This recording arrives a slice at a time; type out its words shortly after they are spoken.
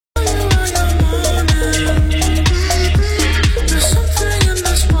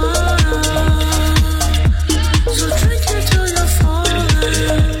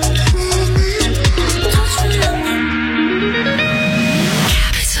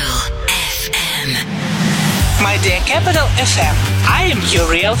Radio Capital FM. I am your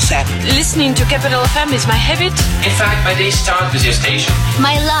real fan. Listening to Capital FM is my habit. In fact, my day starts with your station.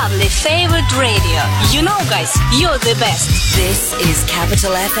 My lovely favorite radio. You know, guys, you're the best. This is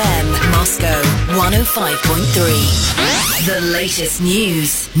Capital FM, Moscow 105.3. The latest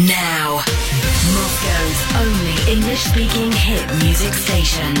news now. Moscow's only English-speaking hit music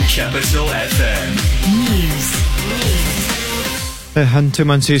station. Capital FM. News. A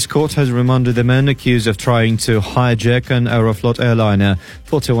Khanty-Mansiysk court has remanded the man accused of trying to hijack an Aeroflot airliner.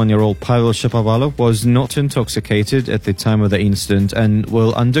 41-year-old Pavel Shapovalov was not intoxicated at the time of the incident and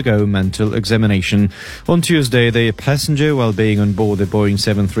will undergo mental examination. On Tuesday, the passenger, while being on board the Boeing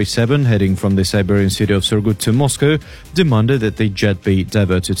 737 heading from the Siberian city of Surgut to Moscow, demanded that the jet be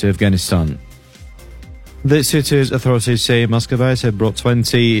diverted to Afghanistan. The city's authorities say Muscovites have brought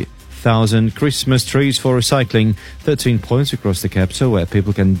 20,000 Christmas trees for recycling. 13 points across the capital where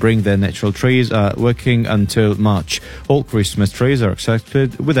people can bring their natural trees are working until March. All Christmas trees are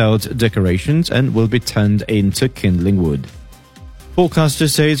accepted without decorations and will be turned into kindling wood.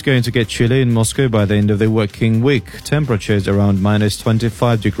 Forecasters say it's going to get chilly in Moscow by the end of the working week. Temperatures around minus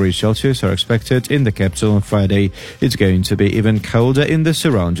 25 degrees Celsius are expected in the capital on Friday. It's going to be even colder in the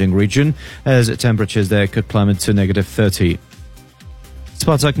surrounding region, as temperatures there could plummet to negative 30.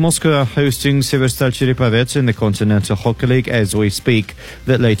 Spartak Moscow are hosting Severstal Cherepavets in the Continental Hockey League as we speak.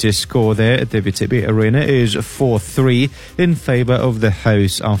 The latest score there at the VTB Arena is 4-3 in favour of the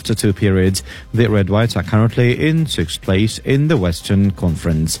host after two periods. The Red Whites are currently in 6th place in the Western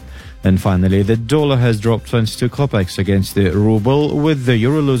Conference. And finally, the dollar has dropped 22 kopecks against the ruble, with the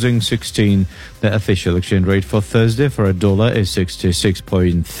euro losing 16. The official exchange rate for Thursday for a dollar is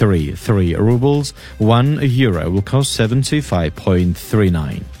 66.33 rubles. 1 euro will cost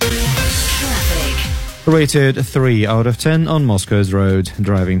 75.39. Rated 3 out of 10 on Moscow's road.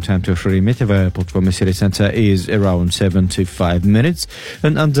 Driving time to Sheremetyevo Airport from the city centre is around 75 minutes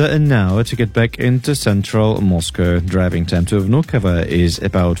and under an hour to get back into central Moscow. Driving time to Vnukovo is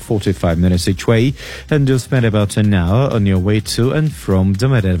about 45 minutes each way, and you'll spend about an hour on your way to and from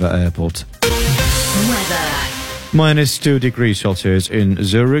Domodedovo Airport. Minus 2 degrees Celsius in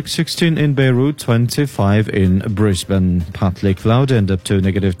Zurich, 16 in Beirut, 25 in Brisbane. Partly cloudy and up to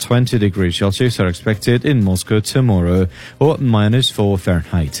negative 20 degrees Celsius are expected in Moscow tomorrow, or minus 4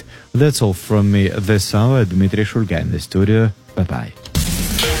 Fahrenheit. That's all from me this hour. Dmitry Shulga in the studio. Bye-bye.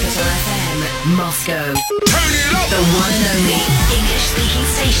 Capital FM, Moscow. The one and only English-speaking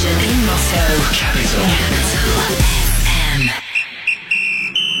station in Moscow. Capital FM.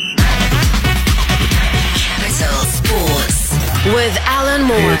 Sports with Alan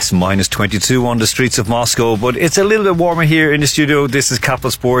Moore. It's minus 22 on the streets of Moscow, but it's a little bit warmer here in the studio. This is Capital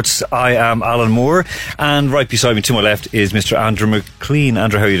Sports. I am Alan Moore, and right beside me to my left is Mr. Andrew McLean.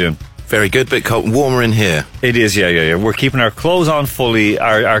 Andrew, how are you doing? Very good, bit cold, warmer in here. It is, yeah. We're keeping our clothes on fully.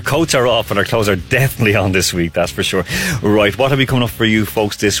 Our coats are off and our clothes are definitely on this week, that's for sure. Right, what have we coming up for you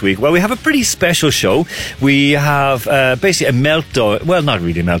folks this week? Well, we have a pretty special show. We have basically a meltdown, well, not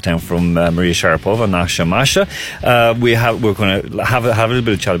really a meltdown from Maria Sharapova, Nasha Masha. We're going to have a little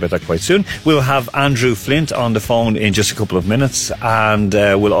bit of chat about that quite soon. We'll have Andrew Flint on the phone in just a couple of minutes, and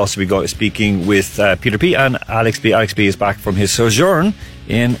we'll also be speaking with Peter P. and Alex B. Alex B. is back from his sojourn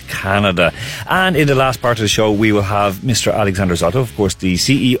in Canada. And in the last part of the show, we will have Mr. Alexander Zotov, of course, the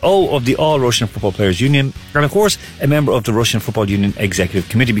CEO of the All Russian Football Players Union, and of course, a member of the Russian Football Union Executive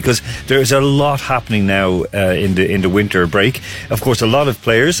Committee, because there is a lot happening now in the winter break. Of course, a lot of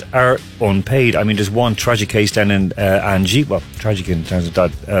players are unpaid. I mean, there's one tragic case down in Angie. Well, tragic in terms of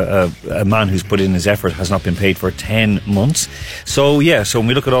that a man who's put in his effort has not been paid for 10 months. So when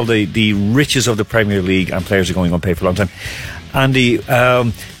we look at all the riches of the Premier League, and players are going unpaid for a long time, Andy,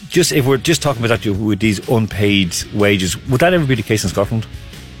 if we're just talking about that with these unpaid wages, would that ever be the case in Scotland?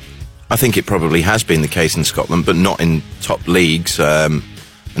 I think it probably has been the case in Scotland, but not in top leagues. And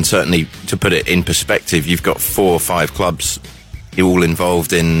certainly, to put it in perspective, you've got 4 or 5 clubs all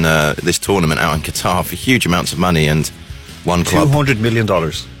involved in this tournament out in Qatar for huge amounts of money, and one club... $200 million.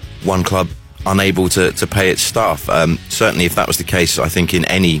 One club unable to pay its staff. Certainly, if that was the case, I think in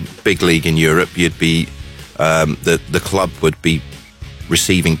any big league in Europe, you'd be... the club would be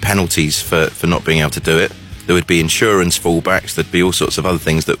receiving penalties for not being able to do it. There would be insurance fallbacks. There'd be all sorts of other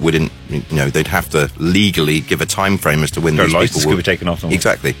things that wouldn't, they'd have to legally give a time frame as to when these people could be taken off them.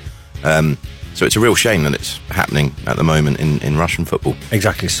 Exactly. So it's a real shame that it's happening at the moment in Russian football.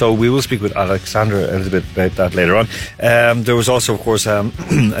 Exactly. So we will speak with Alexander a little bit about that later on. There was also, of course,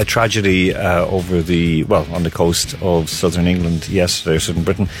 a tragedy on the coast of southern England yesterday, southern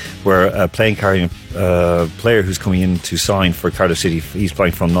Britain, where a plane carrying player who's coming in to sign for Cardiff City. He's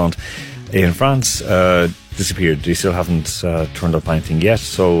playing from Nantes in France. Disappeared. They still haven't turned up anything yet.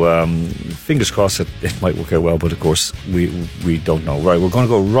 So fingers crossed it might work out well. But of course, we don't know. Right, we're going to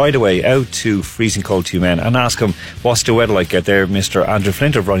go right away out to freezing cold Two Men and ask him what's the weather like out there, Mr. Andrew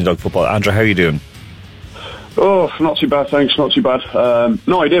Flint of Ronnie Dog Football. Andrew, how are you doing? Oh, not too bad, thanks. Not too bad.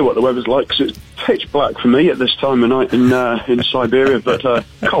 No idea what the weather's like because it's pitch black for me at this time of night in Siberia. But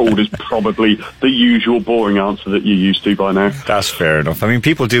cold is probably the usual boring answer that you're used to by now. That's fair enough. I mean,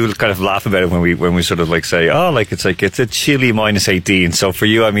 people do kind of laugh about it when we sort of like say, oh, like it's a chilly -18. So for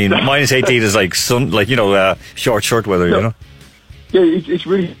you, I mean, -18 is like short weather, you know. Yeah, it's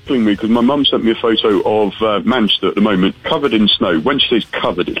really killing me because my mum sent me a photo of Manchester at the moment, covered in snow. When she says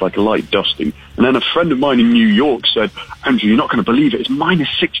covered, it's like a light dusting. And then a friend of mine in New York said, Andrew, you're not going to believe it, it's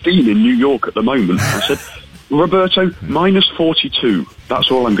 -16 in New York at the moment. I said, Roberto, -42.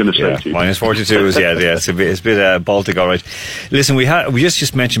 That's all I'm going to say to you. -42 is, it's a bit Baltic, all right. Listen, we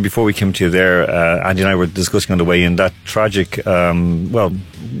just mentioned before we came to you there, Andy and I were discussing on the way in that tragic,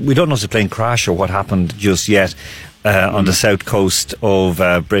 we don't know if it's a plane crash or what happened just yet. On the south coast of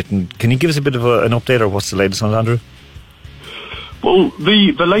Britain. Can you give us a bit of an update, or what's the latest on it, Andrew? Well,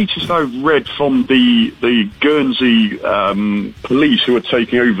 the latest I've read from the Guernsey police who are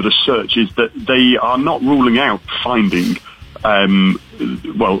taking over the search is that they are not ruling out finding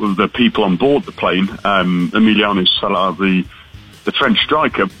the people on board the plane, Emiliano Salah, the French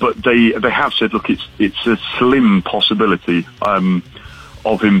striker, but they have said, look, it's a slim possibility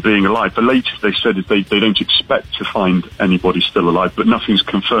of him being alive. The latest they said is they don't expect to find anybody still alive, but nothing's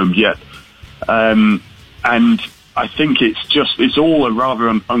confirmed yet. And I think it's all a rather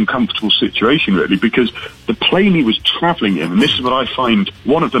uncomfortable situation, really, because the plane he was travelling in, and this is what I find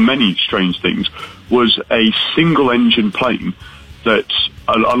one of the many strange things, was a single-engine plane that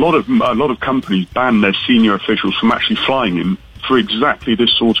a lot of companies ban their senior officials from actually flying in for exactly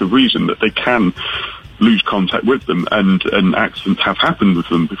this sort of reason, that they can lose contact with them, and accidents have happened with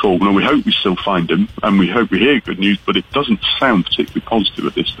them before. Now, we hope we still find him, and we hope we hear good news, but it doesn't sound particularly positive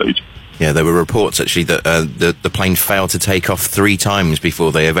at this stage. Yeah, there were reports actually that the plane failed to take off 3 times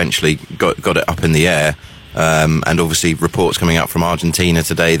before they eventually got it up in the air, and obviously reports coming out from Argentina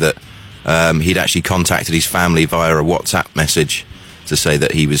today that he'd actually contacted his family via a WhatsApp message to say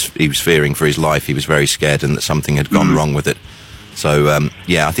that he was fearing for his life, he was very scared, and that something had gone wrong with it. So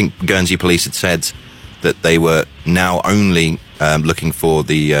I think Guernsey police had said that they were now only looking for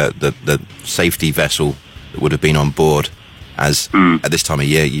the safety vessel that would have been on board, as at this time of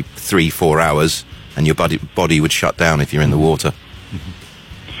year, 3-4 hours, and your body would shut down if you're in the water.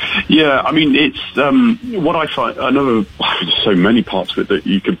 Yeah, I mean, it's what I find. I know there's so many parts of it that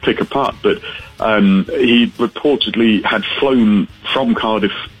you could pick apart, but he reportedly had flown from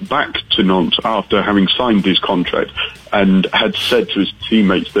Cardiff back to Nantes after having signed his contract, and had said to his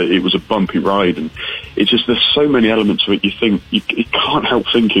teammates that it was a bumpy ride. And it's just, there's so many elements of it. You think you can't help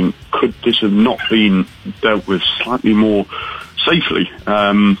thinking, could this have not been dealt with slightly more safely?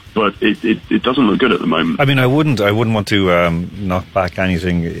 But it doesn't look good at the moment. I mean, I wouldn't want to knock back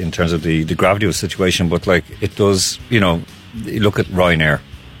anything in terms of the gravity of the situation, but like it does, look at Ryanair.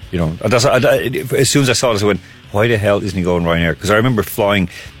 As soon as I saw this, I went, why the hell isn't he going Ryanair? Because I remember flying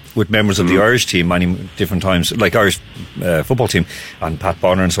with members of the Irish team many different times, like Irish football team, and Pat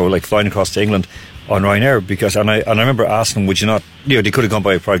Bonner, and so like flying across to England on Ryanair, because and I remember asking, would you not, they could have gone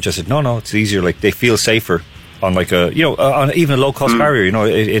by a private jet. I said, no, it's easier, like they feel safer on like a, on even a low cost carrier,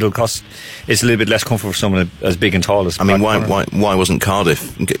 it'll cost, it's a little bit less comfort for someone as big and tall as I mean, why wasn't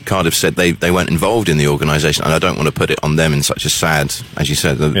Cardiff? Cardiff said they weren't involved in the organisation, and I don't want to put it on them in such a sad, as you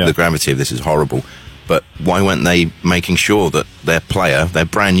said, the gravity of this is horrible. But why weren't they making sure that their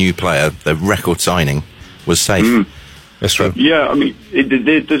brand new player, their record signing, was safe? That's true. Yeah, I mean,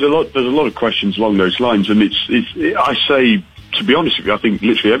 there's a lot of questions along those lines, and I say, to be honest with you, I think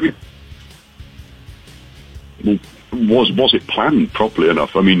literally was it planned properly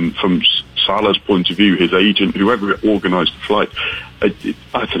enough? I mean, from Salah's point of view, his agent, whoever organised the flight, I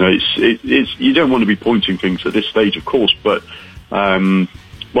don't know. It's you don't want to be pointing things at this stage, of course, but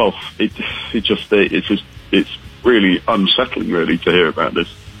it's really unsettling, really, to hear about this.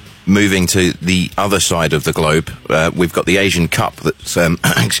 Moving to the other side of the globe, we've got the Asian Cup that's,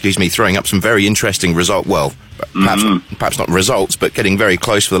 throwing up some very interesting result. Well, perhaps not results, but getting very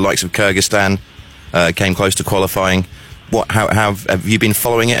close for the likes of Kyrgyzstan. Came close to qualifying. How have you been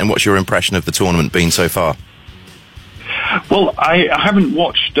following it, and what's your impression of the tournament been so far? Well, I haven't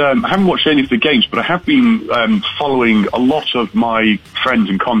watched any of the games, but I have been following a lot of my friends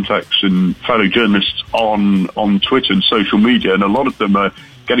and contacts and fellow journalists on Twitter and social media, and a lot of them are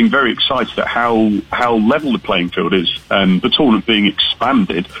getting very excited at how level the playing field is. The tournament being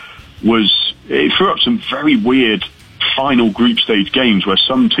expanded it threw up some very weird final group stage games where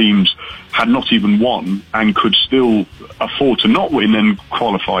some teams had not even won and could still afford to not win and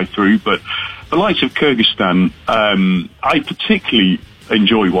qualify through. But the likes of Kyrgyzstan, I particularly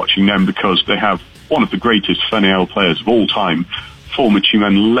enjoy watching them because they have one of the greatest FNL players of all time, former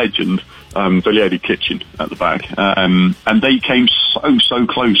Tumen legend, Valeri Kitchen at the back. And they came so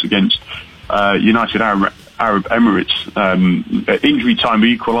close against United Arab Emirates. Injury time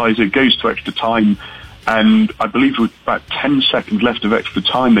equaliser, goes to extra time, and I believe with about 10 seconds left of extra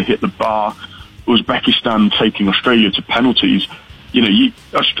time, they hit the bar. Uzbekistan taking Australia to penalties.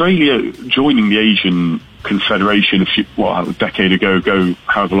 Australia joining the Asian Confederation a decade ago,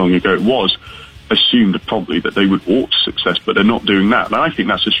 however long ago it was, assumed probably that they would walk to success, but they're not doing that. And I think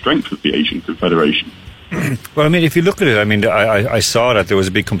that's a strength of the Asian Confederation. Well, I mean, if you look at it, I mean, I saw that there was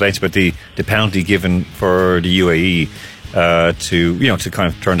a big complaint about the penalty given for the UAE to kind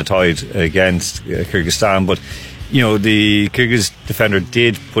of turn the tide against Kyrgyzstan. But, the Kyrgyz defender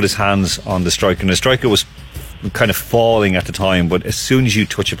did put his hands on the striker, and the striker was kind of falling at the time, but as soon as you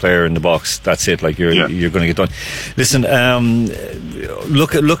touch a player in the box, that's it. Like you're going to get done. Listen,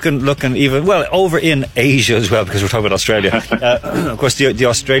 looking even over in Asia as well, because we're talking about Australia. Of course, the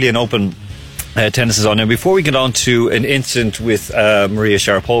Australian Open tennis is on. Now, before we get on to an incident with Maria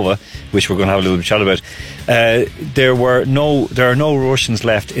Sharapova, which we're going to have a little chat about, there are no Russians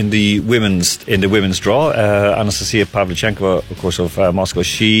left in the women's draw. Anastasia Pavlyuchenkova, of course, of Moscow,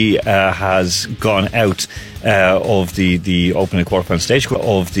 she has gone out of the opening quarterfinal stage.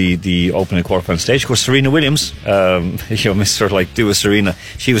 Of course, Serena Williams, Mr. Do with Serena,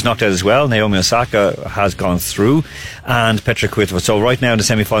 she was knocked out as well. Naomi Osaka has gone through, and Petra Kvitova. So right now in the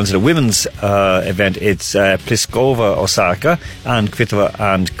semi-finals of the women's event, it's Pliskova, Osaka, and Kvitova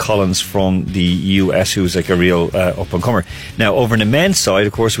and Collins from the US, who's like a real up-and-comer. Now, over in the men's side,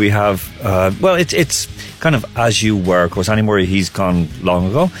 of course, we have it's kind of as you were. Of course, Andy Murray, he's gone long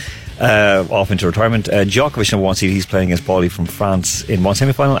ago. Off into retirement. Djokovic, number one seed, he's playing against Pauly from France in one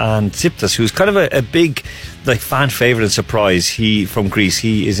semi-final, and Tsitsipas, who's kind of a big fan favourite and surprise, he from Greece,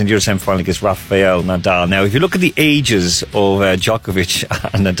 he is in the other semi-final against Rafael Nadal. Now, if you look at the ages of Djokovic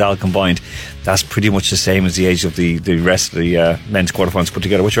and Nadal combined, that's pretty much the same as the age of the rest of the men's quarterfinals put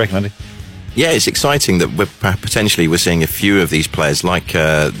together. What do you reckon, Andy? Yeah, it's exciting that we're seeing a few of these players like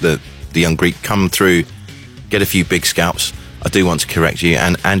the young Greek come through, get a few big scalps. I do want to correct you,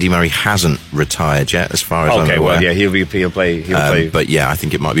 and Andy Murray hasn't retired yet, as far as I'm aware. Okay, well, yeah, he'll play. But yeah, I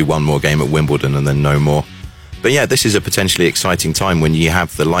think it might be one more game at Wimbledon and then no more. But yeah, this is a potentially exciting time when you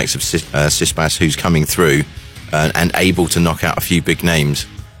have the likes of Tsitsipas who's coming through and able to knock out a few big names.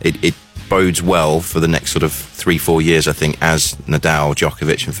 It bodes well for the next sort of 3-4 years, I think, as Nadal,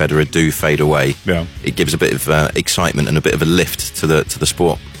 Djokovic and Federer do fade away. Yeah. It gives a bit of excitement and a bit of a lift to the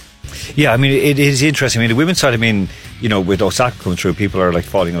sport. Yeah, I mean, it is interesting. I mean, the women's side, with Osaka coming through, people are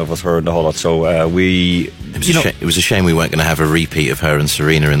falling in love with her and the whole lot. So it was a shame we weren't going to have a repeat of her and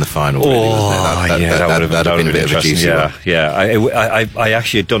Serena in the final. Really, that would have been a bit of a juicy one. Yeah. I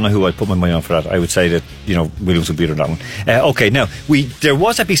actually don't know who I'd put my money on for that. I would say that Williams would beat her on that one. Okay, now there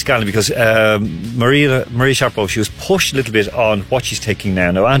was a big scandal because Maria Sharapova, she was pushed a little bit on what she's taking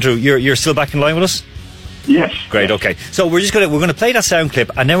now. Now, Andrew, you're still back in line with us? Yes. Great. Okay. So we're going to play that sound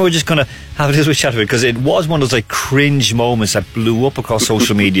clip, and then we're just going to have a little chat about it, because it was one of those cringe moments that blew up across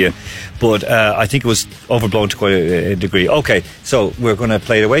social media, but I think it was overblown to quite a degree. Okay. So we're going to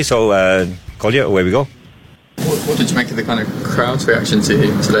play it away. So Kolya, away we go. What did you make of the kind of crowd's reaction to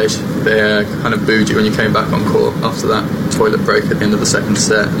you today? They kind of booed you when you came back on court after that toilet break at the end of the second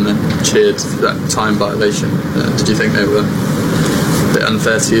set, and then cheered for that time violation. Did you think they were a bit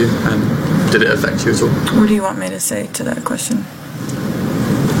unfair to you? Did it affect you at all? What do you want me to say to that question?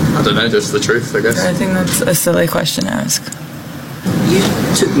 I don't know, just the truth, I guess. I think that's a silly question to ask. You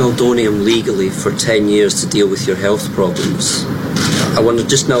took meldonium legally for 10 years to deal with your health problems. I wonder,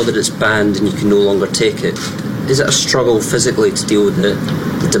 just now that it's banned and you can no longer take it, is it a struggle physically to deal with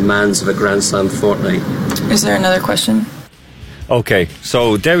the demands of a Grand Slam fortnight? Is there another question? Okay,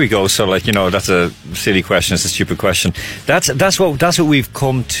 so there we go. So, that's a silly question. It's a stupid question. That's what we've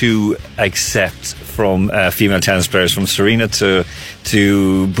come to accept from female tennis players, from Serena to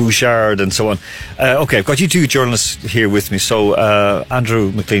Bouchard and so on. Okay, I've got you two journalists here with me. So,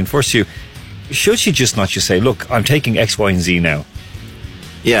 Andrew McLean, first should she just not just say, look, I'm taking X, Y, and Z now?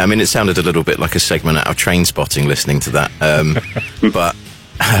 Yeah, I mean, it sounded a little bit like a segment out of Trainspotting listening to that. But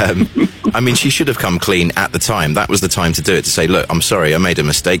she should have come clean at the time. That was the time to do it, to say, look, I'm sorry, I made a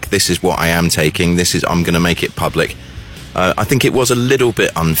mistake. This is what I am taking. I'm going to make it public. I think it was a little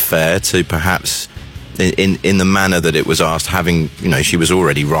bit unfair to perhaps, in the manner that it was asked, having, she was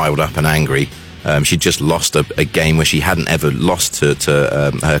already riled up and angry. She'd just lost a game where she hadn't ever lost to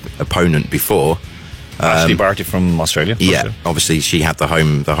her opponent before. Ashley Barty from Australia. Yeah, obviously she had the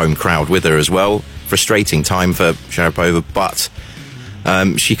home crowd with her as well. Frustrating time for Sharapova, but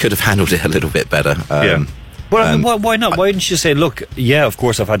she could have handled it a little bit better. Well, why not? Why didn't she say, look, yeah, of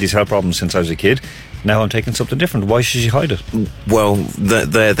course I've had these health problems since I was a kid. Now I'm taking something different. Why should she hide it? Well,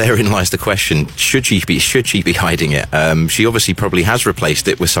 therein lies the question. Should she be hiding it? She obviously probably has replaced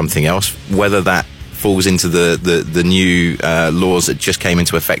it with something else. Whether that falls into the new laws that just came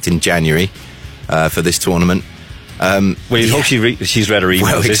into effect in January for this tournament. Well, you hope she's read her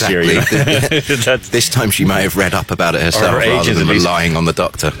emails this year. This time she may have read up about it herself rather than relying on the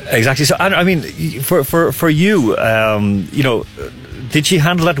doctor. Exactly. So, I mean, for you, did she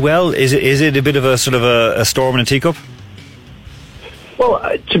handle that well? Is it a bit of a sort of a storm in a teacup? Well,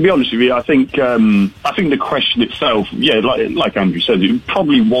 to be honest with you, I think the question itself, like Andrew said, it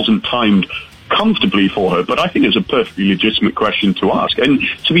probably wasn't timed comfortably for her, but I think it's a perfectly legitimate question to ask. And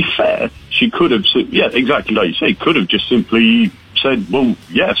to be fair, she could have, exactly like you say, could have just simply said, well,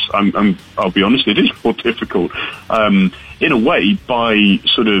 yes, I'll be honest, it is more difficult. In a way, by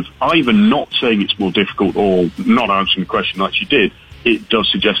sort of either not saying it's more difficult or not answering the question like she did, it does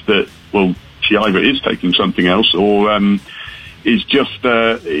suggest that, well, she either is taking something else or is just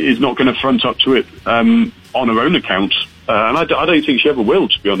is not going to front up to it on her own account. And I don't think she ever will,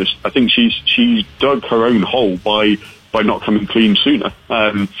 to be honest. I think she's dug her own hole by not coming clean sooner.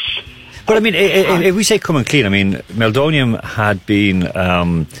 But I mean, if we say coming clean, I mean, meldonium had been,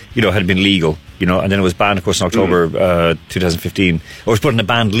 had been legal, and then it was banned, of course, in October 2015. Or was put on a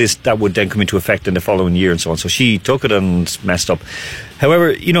banned list that would then come into effect in the following year and so on. So she took it and messed up.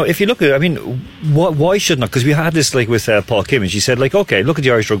 However, if you look at it, I mean, why should not? Because we had this like with Paul Kim, and she said, like, okay, look at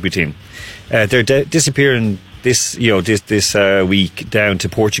the Irish rugby team. They're disappearing this week down to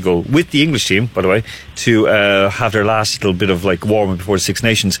Portugal with the English team, by the way, to have their last little bit of like warm-up before the Six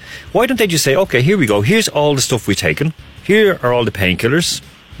Nations. Why don't they just say, okay, here we go, here's all the stuff we've taken, here are all the painkillers,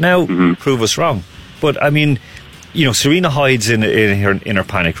 now prove us wrong. But I mean, Serena hides in her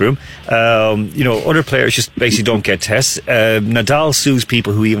panic room. Other players just basically don't get tests. Nadal sues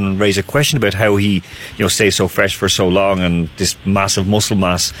people who even raise a question about how he stays so fresh for so long and this massive muscle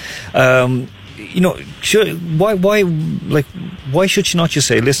mass. Why should she not just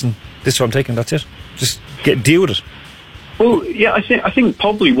say, listen, this is what I'm taking, that's it, just deal with it? Well, yeah, I think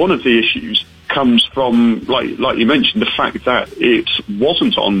probably one of the issues comes from, like you mentioned, the fact that it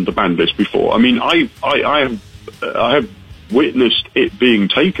wasn't on the banned list before. I mean, I have witnessed it being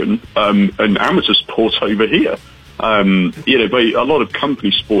taken, an amateur sport over here. But a lot of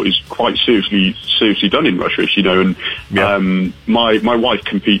company sport is quite seriously done in Russia, and my wife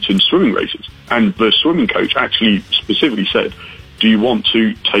competes in swimming races, and the swimming coach actually specifically said, do you want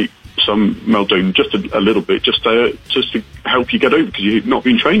to take some meldonium, just a little bit, just to help you get over, because you've not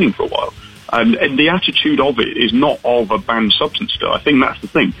been training for a while. And the attitude of it is not of a banned substance still. I think that's the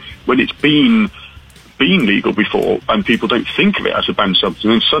thing. When it's been legal before and people don't think of it as a banned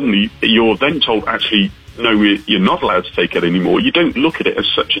substance, and suddenly you're then told, actually, no, you're not allowed to take it anymore. You don't look at it as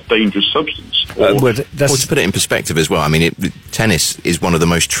such a dangerous substance. Or to put it in perspective as well, I mean, tennis is one of the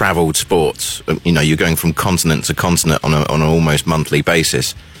most travelled sports. You're going from continent to continent on an almost monthly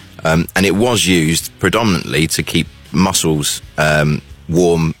basis. And it was used predominantly to keep muscles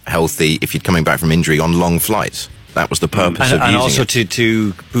warm, healthy, if you're coming back from injury on long flights. That was the purpose of using it. And also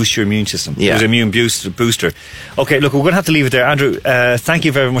to boost your immune system. Yeah. It was an immune booster. Okay, look, we're going to have to leave it there. Andrew, thank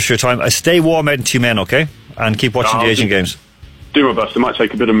you very much for your time. Stay warm out in two men, okay? And keep watching the Asian Games. Do my best. I might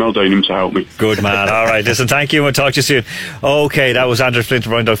take a bit of meldonium to help me. Good man. All right, listen, thank you. We'll talk to you soon. Okay, that was Andrew Flint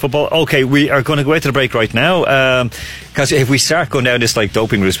of Round Dog Football. Okay, we are going to go out to the break right now, because if we start going down this like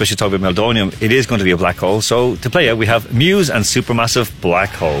doping route, especially talking about meldonium, it is going to be a black hole. So to play it, we have Muse and Supermassive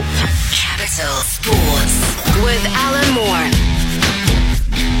Black Hole. Capital Sports with Alan Moore.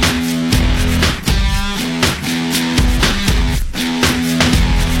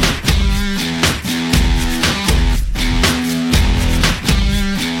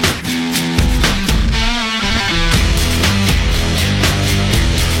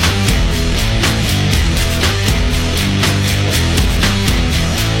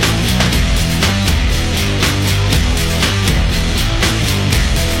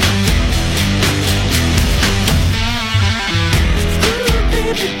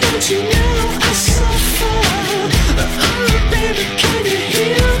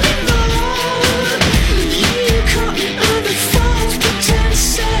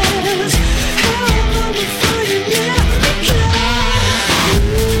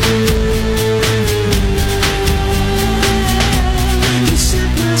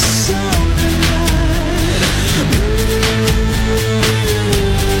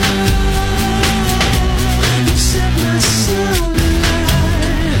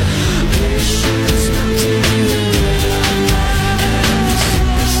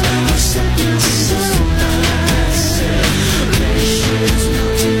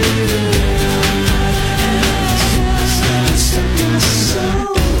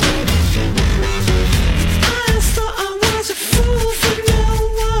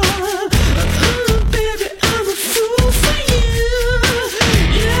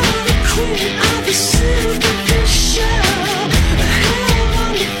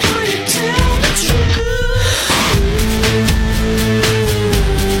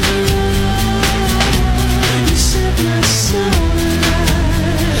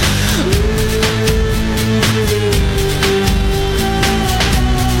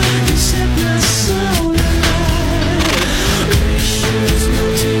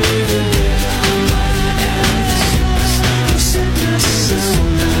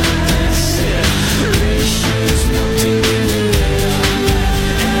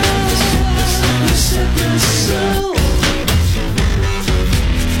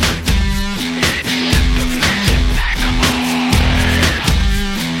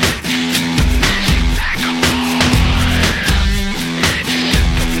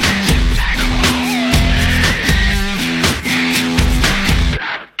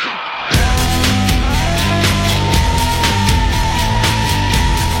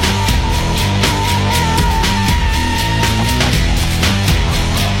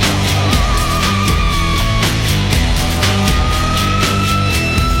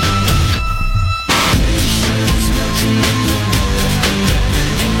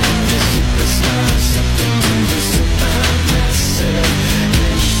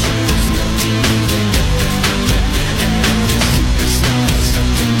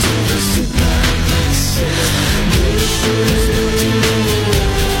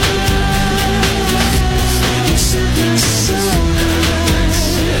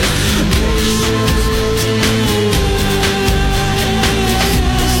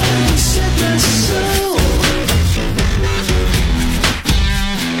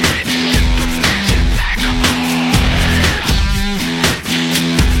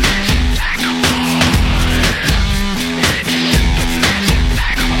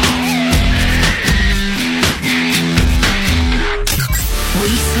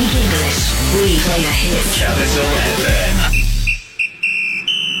 Capital FM.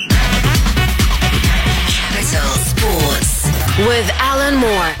 Capital Sports with Alan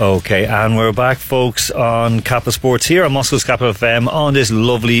Moore. Okay, and we're back, folks, on Capital Sports here on Moscow's Capital FM on this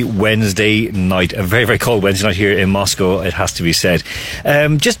lovely Wednesday night. A very, very cold Wednesday night here in Moscow, it has to be said.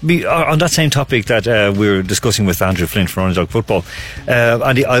 On that same topic that we were discussing with Andrew Flint from Underdog Football,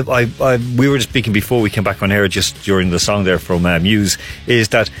 Andy, we were just speaking before we came back on air, just during the song there from Muse, is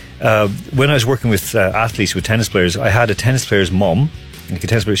that when I was working with athletes, with tennis players, I had a tennis player's mum. Like a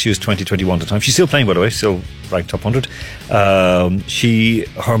tennis player, she was 2021 at the time. She's still playing, by the way, still ranked top 100.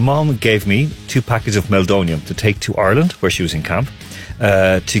 Her mom gave me 2 packets of Meldonium to take to Ireland, where she was in camp,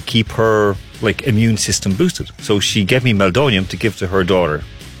 to keep her immune system boosted. So she gave me Meldonium to give to her daughter.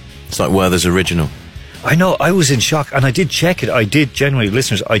 It's like Werther's Original. I know, I was in shock, and I did check it. I did, genuinely,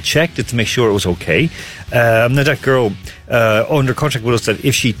 listeners, I checked it to make sure it was okay. Now that girl, under contract with us, that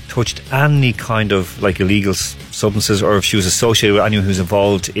if she touched any kind of illegal substances, or if she was associated with anyone who's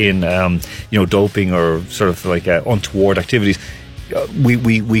involved in doping or sort of untoward activities,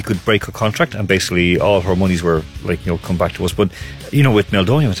 we could break her contract, and basically all her monies were come back to us. But with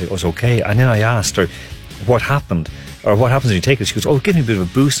Meldonium, it was okay. And then I asked her what happened, or what happens when you take it. She goes, give me a bit of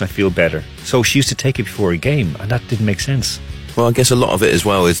a boost and I feel better. So she used to take it before a game, and that didn't make sense. Well, I guess a lot of it as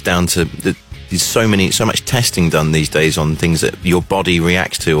well is down to there's so much testing done these days on things that your body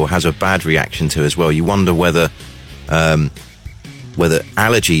reacts to or has a bad reaction to as well. You wonder whether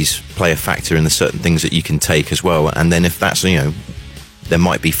allergies play a factor in the certain things that you can take as well. And then if that's, there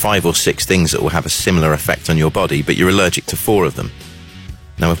might be 5 or 6 things that will have a similar effect on your body, but you're allergic to 4 of them.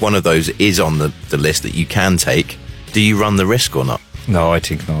 Now, if one of those is on the list that you can take, do you run the risk or not? No, I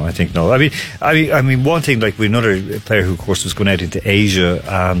think no. I mean, one thing, with another player who, of course, was going out into Asia,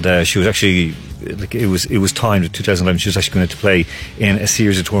 and she was actually, it was timed in 2011. She was actually going to play in a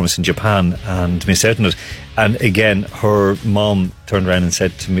series of tournaments in Japan and missed out on it. And again, her mom turned around and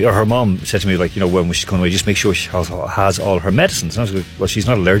said to me, when she's going away, just make sure she has all her medicines. And I was like, well, she's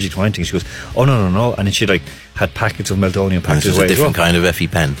not allergic to anything. She goes, oh no, and then she had packets of Meldonium packed away. A different kind of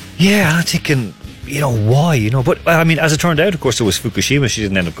EpiPen. Yeah, I'm thinking, why? But I mean, as it turned out, of course, there was Fukushima. She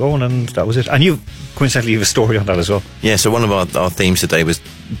didn't end up going, and that was it. And you, coincidentally, have a story on that as well. Yeah, so one of our themes today was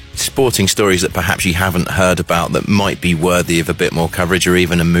sporting stories that perhaps you haven't heard about that might be worthy of a bit more coverage, or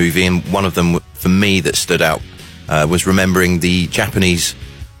even a movie. And one of them, for me, that stood out was remembering the Japanese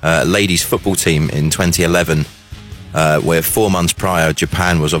ladies football team in 2011, where 4 months prior,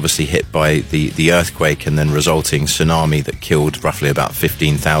 Japan was obviously hit by the earthquake and then resulting tsunami that killed roughly about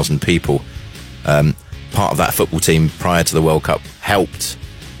 15,000 people. Part of that football team prior to the World Cup helped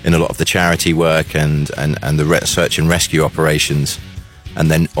in a lot of the charity work and the search and rescue operations, and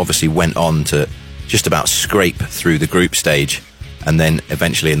then obviously went on to just about scrape through the group stage, and then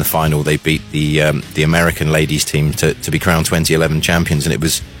eventually in the final they beat the American ladies team to be crowned 2011 champions. And it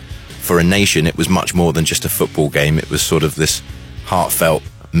was, for a nation, it was much more than just a football game. It was sort of this heartfelt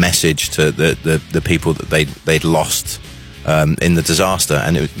message to the people that they'd lost in the disaster.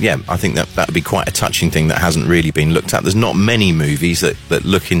 And I think that would be quite a touching thing that hasn't really been looked at. There's not many movies that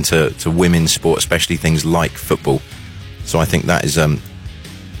look into women's sport, especially things like football. So I think that is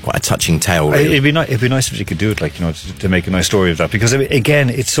quite a touching tale, really. It'd be nice if they could do it, to make a nice story of that, because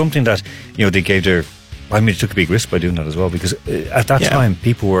again, it's something that they gave their. I mean, it took a big risk by doing that as well, because at that time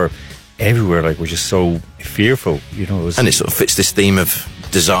people were everywhere, were just so fearful, and it sort of fits this theme of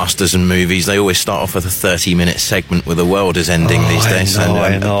disasters and movies. They always start off with a 30-minute segment where the world is ending these days.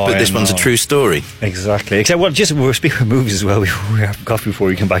 I know. But this one's a true story. Exactly. Except, we were speaking of movies as well. We were having coffee before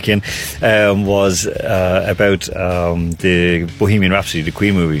we came back in. Was about the Bohemian Rhapsody, the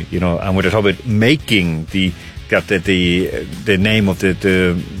Queen movie. And we're talking about making the name of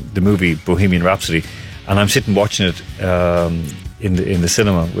the movie Bohemian Rhapsody. And I'm sitting watching it in the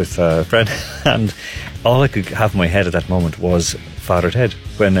cinema with a friend, and all I could have in my head at that moment was Father Ted,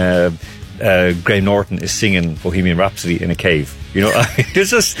 when Graham Norton is singing Bohemian Rhapsody in a cave.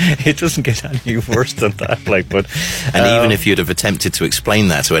 It doesn't get any worse than that. But even if you'd have attempted to explain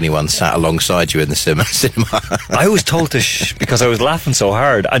that to anyone sat alongside you in the cinema, I was told to shh, because I was laughing so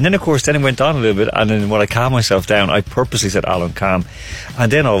hard. And then, of course, it went on a little bit, and then when I calmed myself down, I purposely said Alan calm,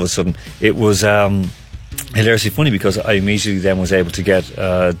 and then all of a sudden it was hilariously funny, because I immediately then was able to get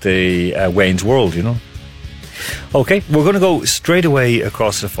the Wayne's World. Okay, we're going to go straight away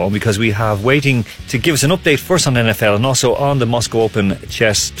across the phone, because we have waiting to give us an update first on NFL and also on the Moscow Open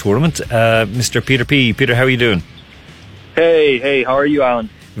chess tournament, Mr. Peter P. Peter, how are you doing? Hey, how are you,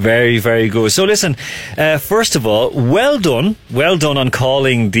 Alan? Very, very good. So listen, first of all, well done on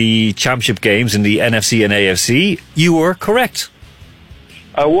calling the championship games in the NFC and AFC. You were correct.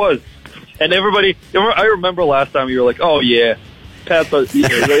 I was. And everybody, I remember last time you were like, oh yeah, Pats. You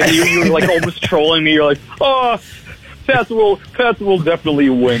were like almost trolling me. You're like, oh, Pats will definitely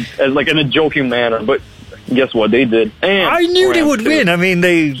win, as like in a joking manner. But guess what? They did. And I knew they would win. I mean,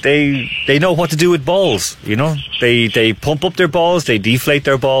 they know what to do with balls. You know, they pump up their balls, they deflate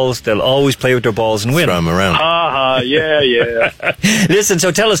their balls. They'll always play with their balls and win. Throw them around. Yeah. Listen,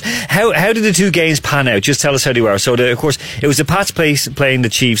 so tell us how did the two games pan out? Just tell us how they were. So, of course, it was the Pats playing the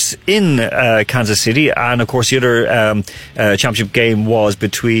Chiefs in Kansas City, and of course the other championship game was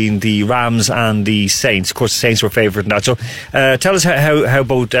between the Rams and the Saints. Of course, the Saints were favourite in that. So, tell us how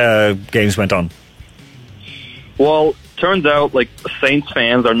both games went on. Well, turns out like Saints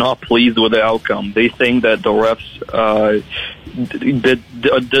fans are not pleased with the outcome. They think that the refs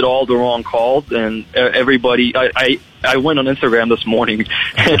did all the wrong calls, and everybody. I went on Instagram this morning,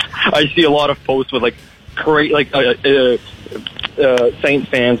 and I see a lot of posts with like Saints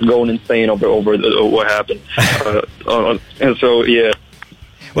fans going insane over what happened, and so yeah.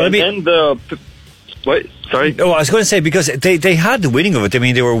 Well, I mean, what? Sorry? Oh, I was going to say, because they had the winning of it. I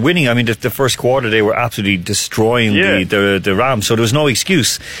mean, they were winning. I mean, the first quarter, they were absolutely destroying the Rams, so there was no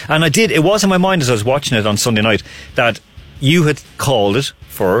excuse. And it was in my mind as I was watching it on Sunday night that you had called it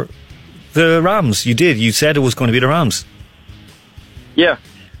for the Rams. You did. You said it was going to be the Rams. Yeah.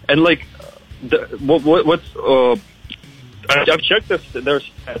 And, like, I've checked their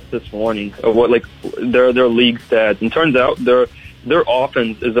stats this morning, of what, like, their league stats, and turns out their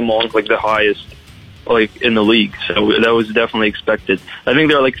offense is among, like, the highest, like, in the league, so that was definitely expected. I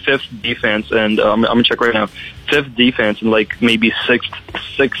think they're like 5th defense, and I'm gonna check right now. 5th defense and like maybe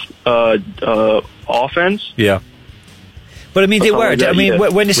 6th offense. Yeah, but I mean they were. I mean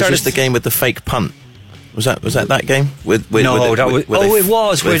when they started was this the game with the fake punt. Was that game? It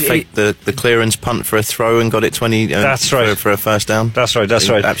was. Where they faked the clearance punt for a throw and got it 20. That's right. For a first down. That's right.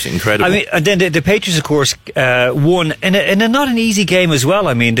 Absolutely incredible. I mean, and then the Patriots, of course, won in a not an easy game as well.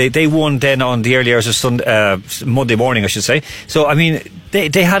 I mean, they won then on the early hours of Monday morning, I should say. So I mean,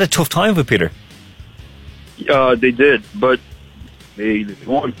 they had a tough time with Peter. They did, but they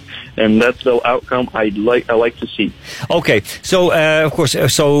won, and that's the outcome I like to see. Okay, so of course,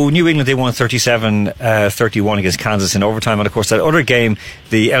 so New England, they won 37-31 against Kansas in overtime, and of course that other game,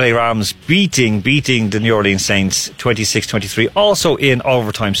 the LA Rams beating the New Orleans Saints 26-23, also in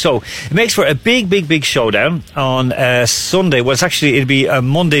overtime. So it makes for a big showdown on Sunday. Well, it'll be a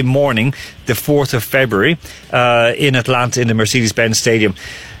Monday morning, the 4th of February, in Atlanta in the Mercedes-Benz Stadium.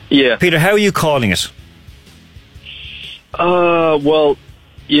 Yeah, Peter, how are you calling it? Well,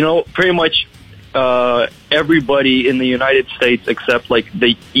 you know, pretty much everybody in the United States except like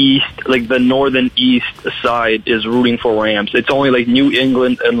the east, like the northern east side is rooting for Rams. It's only like New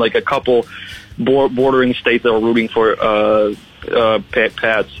England and like a couple bordering states that are rooting for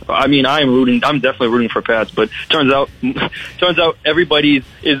Pats. I mean, I'm definitely rooting for Pats, but turns out everybody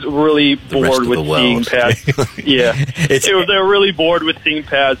is really bored with seeing Pats. Yeah, they're really bored with seeing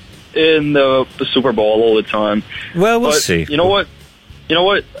Pats in the Super Bowl all the time. Well, we'll see. You know what?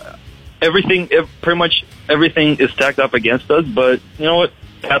 Pretty much everything is stacked up against us, but you know what?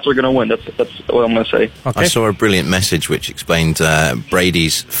 Pats are going to win. That's what I'm going to say. Okay. I saw a brilliant message which explained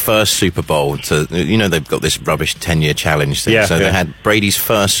Brady's first Super Bowl to, you know, they've got this rubbish 10-year challenge thing. They had Brady's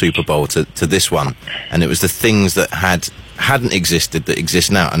first Super Bowl to this one, and it was the things that hadn't existed that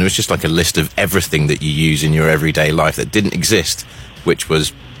exist now, and it was just like a list of everything that you use in your everyday life that didn't exist, which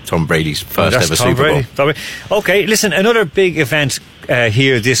was Tom Brady's first ever Super Bowl. Okay, listen, another big event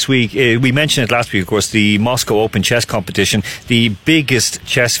here this week, we mentioned it last week, of course, the Moscow Open Chess Competition, the biggest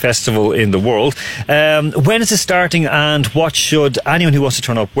chess festival in the world. When is it starting, and what should anyone who wants to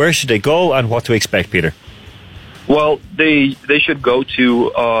turn up, where should they go, and what to expect, Peter? Well, they should go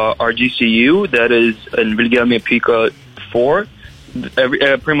to RGCU, that is in Vilhelmina Pika 4.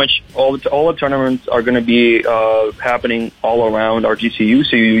 Pretty much all the tournaments are going to be happening all around RGCU.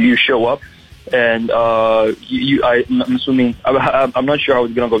 So you show up, and I'm assuming, I'm not sure how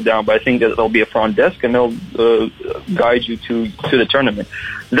it's going to go down, but I think that there'll be a front desk and they'll guide you to the tournament.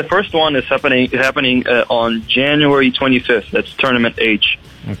 The first one is happening on January 25th. That's Tournament H.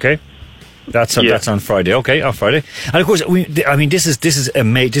 Okay. That's on Friday. Okay, on Friday. And of course, this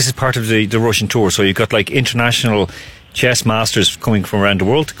is part of the Russian tour. So you've got like international chess masters coming from around the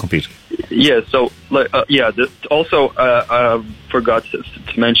world to compete. Yeah. So also I forgot to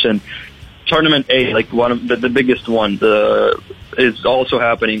mention Tournament A, like one of the biggest one, is also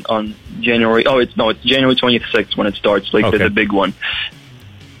happening on January. It's January 26th when it starts. The big one.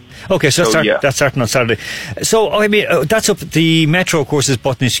 Okay, so that's starting on Saturday. So, I mean, that's up, the Metro, of course, is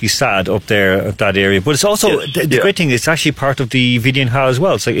Botnički Sad up there, that area. But it's also, the great thing, it's actually part of the VDNH as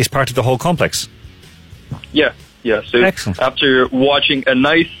well. So it's part of the whole complex. Yeah. So excellent. After watching a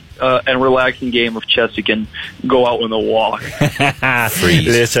nice and relaxing game of chess, you can go out on a walk. Freeze.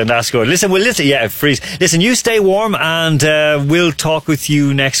 Listen, that's good. Listen, freeze. Listen, you stay warm, and we'll talk with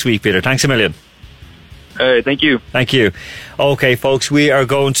you next week, Peter. Thanks a million. Thank you. Thank you. Okay, folks, we are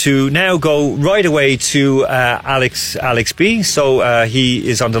going to now go right away to Alex B. So he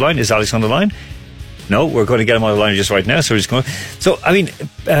is on the line. Is Alex on the line? No, we're going to get him on the line just right now. So we're just going. So, I mean,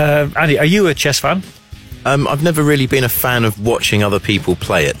 Andy, are you a chess fan? I've never really been a fan of watching other people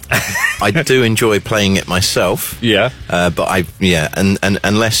play it. I do enjoy playing it myself. Yeah. But and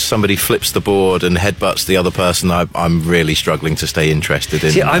unless somebody flips the board and headbutts the other person, I'm really struggling to stay interested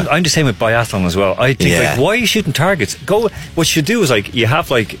in. See, I'm the same with biathlon as well. I think like, why are you shooting targets? What you should do is like you have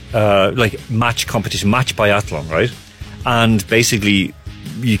like match competition, match biathlon, right? And basically,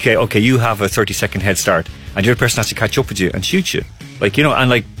 you have a 30-second head start, and the other person has to catch up with you and shoot you, and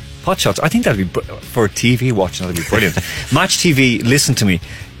like. Pot shots. I think that'd be for TV watching. That'd be brilliant. Match TV. Listen to me.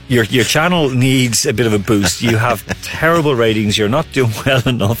 Your channel needs a bit of a boost. You have terrible ratings. You're not doing well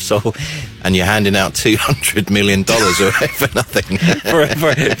enough. So, and you're handing out $200 million for nothing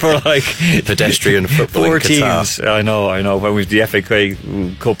for like pedestrian football 4 in Qatar. teams. I know. When we've the FA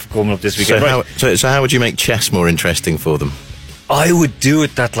Cup coming up this weekend. So how would you make chess more interesting for them? I would do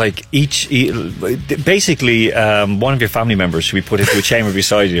it that like basically one of your family members should be put into a chamber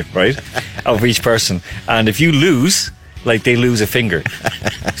beside you, right? Of each person, and if you lose, like they lose a finger.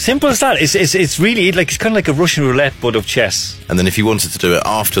 Simple as that. It's really like it's kind of like a Russian roulette but of chess. And then if you wanted to do it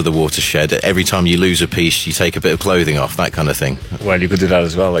after the watershed, every time you lose a piece, you take a bit of clothing off, that kind of thing. Well, you could do that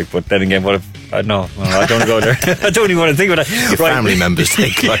as well. Like, but then again, what if? No, I don't go there. I don't even want to think about that. Your family members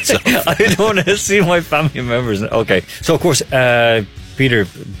take clothes off. I don't want to see my family members. Okay, so of course, Peter,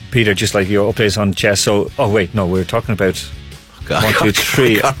 just like your updates on chess. So, we're talking about. 1, 2,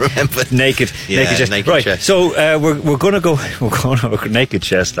 3. I can't remember. Naked chess. Right. Chess. So we're going to go. We're going to naked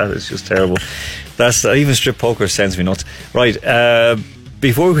chess. That is just terrible. That's even strip poker sends me nuts. Right.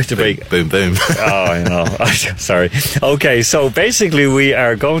 Before we go to break. Boom. Oh, I know. Sorry. Okay. So basically, we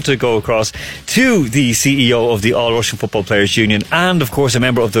are going to go across to the CEO of the All Russian Football Players Union, and of course a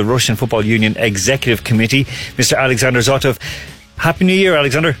member of the Russian Football Union Executive Committee, Mr. Alexander Zotov. Happy New Year,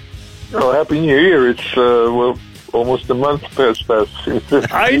 Alexander. Oh, Happy New Year. It's almost a month past.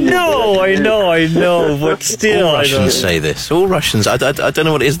 I know, but still. All Russians say this. All Russians. I don't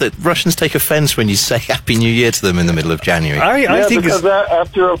know what it is that Russians take offence when you say Happy New Year to them in the middle of January. I think because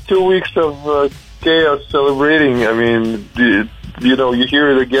after 2 weeks of chaos celebrating, I mean, you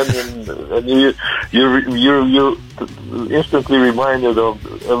hear it again, and you're instantly reminded of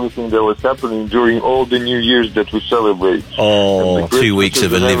everything that was happening during all the New Year's that we celebrate. Oh, 2 weeks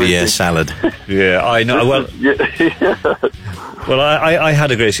of Olivier salad. Yeah, I know. Well, well, I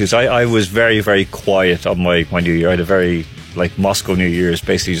had a great excuse. I was very, very quiet on my New Year. I had a very Moscow New Year's,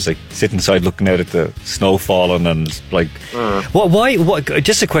 basically just sitting inside looking out at the snow falling and what?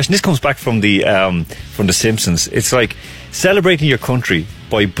 Just a question. This comes back from the Simpsons. It's like celebrating your country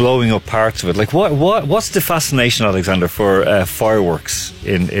by blowing up parts of it. Like what's the fascination, Alexander, for fireworks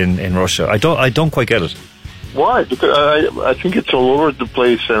in Russia? I don't quite get it. Why? Because I think it's all over the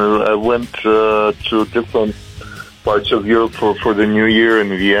place, and I went to different parts of Europe for the New Year in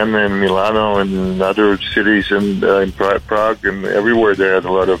Vienna and Milano and other cities and in Prague, and everywhere they had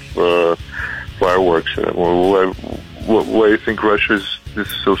a lot of fireworks. Why do you think Russia is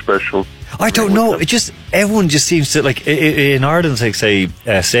so special? I don't know. Everyone just seems to in Ireland, say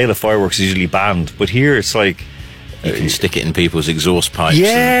sale of fireworks is usually banned, but here it's like you can stick it in people's exhaust pipes.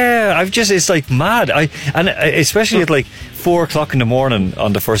 Yeah, it's like mad. Especially at 4 o'clock in the morning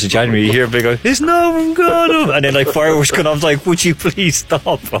on the 1st of January, you hear everybody go, "It's no good," and then fireworks going off. Like, would you please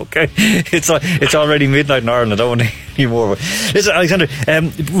stop? Okay, it's already midnight in Ireland. I don't want any more. Listen, Alexander,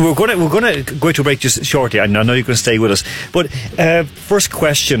 we're gonna go to a break just shortly. I know you're going to stay with us, but first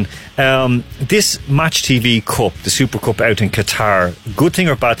question: this Match TV Cup, the Super Cup out in Qatar, good thing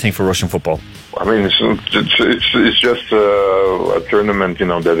or bad thing for Russian football? I mean, it's just a tournament,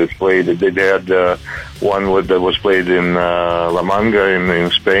 that is played. They had one that was played in La Manga in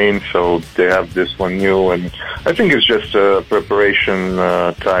Spain, so they have this one new, and I think it's just a preparation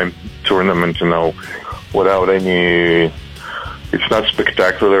time tournament, without any. It's not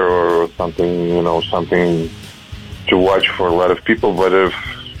spectacular or something, something to watch for a lot of people, but as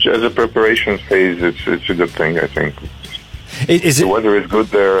a preparation phase, it's a good thing, I think. The weather is good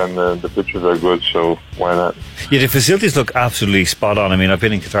there, and the pitches are good, so why not? Yeah, the facilities look absolutely spot on. I mean, I've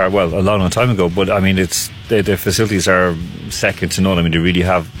been in Qatar, well, a long time ago, but I mean, it's the facilities are second to none. I mean, they really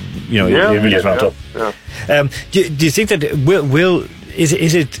have, they really have ramped up. Yeah. Do you think that is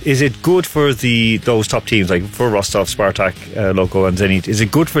it good for those top teams, like for Rostov, Spartak, Loco, and Zenit? Is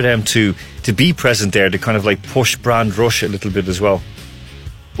it good for them to be present there, to kind of like push brand rush a little bit as well?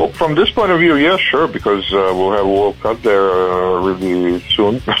 Well, from this point of view, yeah, sure, because we'll have a World Cup there really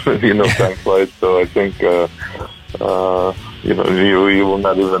soon. Time flies. So I think you will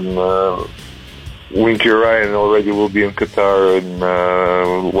not even wink your eye, and already we'll be in Qatar and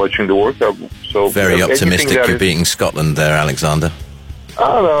watching the World Cup. So very optimistic you're beating Scotland there, Alexander. I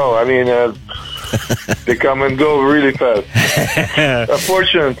don't know. I mean, they come and go really fast.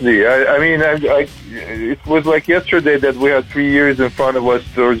 Unfortunately, it was like yesterday that we had 3 years in front of us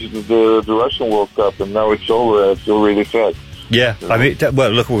towards the Russian World Cup, and now it's over. It's still really fast. Yeah, I mean,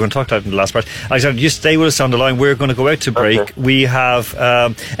 look, we're going to talk about that in the last part. Alexander, you stay with us on the line. We're going to go out to break. Okay. We have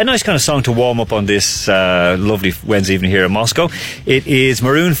a nice kind of song to warm up on this lovely Wednesday evening here in Moscow. It is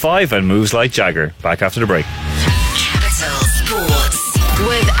Maroon 5 and Moves Like Jagger. Back after the break. Capital Sports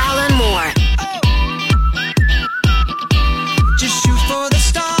with Alan Moore. Just shoot for the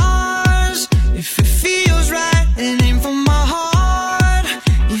stars if it feels right, and aim for my heart.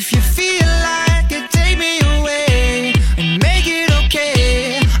 If you feel like it, take me away and make it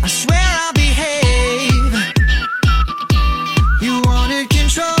okay. I swear I'll behave. You wanted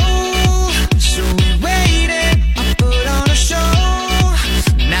control, so we waited. I put on a show.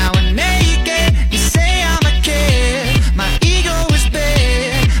 Now we're naked. You say I'm a kid. My ego is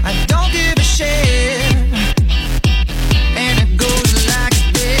big. I don't give a shit. And it goes like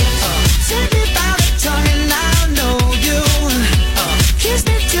this. Take me by the tongue and I'll know you. Kiss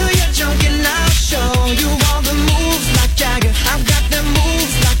me till you're drunk and I'll show you all the moves like Jagger. I've got them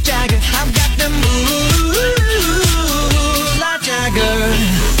moves like Jagger. I've got them moves like Jagger.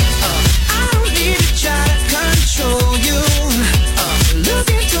 I don't need to try to control you. Look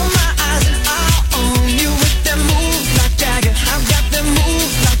into my eyes and I'll own you with them moves like Jagger. I've got them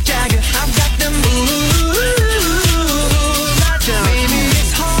moves like Jagger. I've got them moves like Jagger. Maybe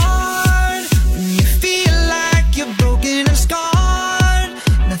it's hard when you feel like you're broken and scarred.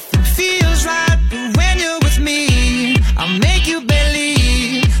 Nothing feels right, but when you're with me, I'll make you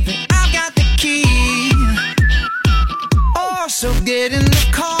believe that I've got the key. Oh, so get in the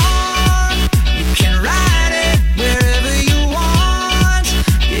car. You can ride it wherever you want.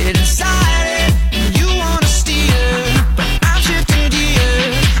 Get inside it and you wanna steer, but I'm shifting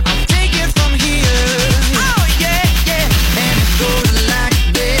gear. I'll take it from here. Oh yeah, yeah. And it goes like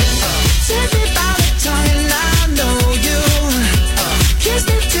this. Take me by the tongue and I'll know you. Kiss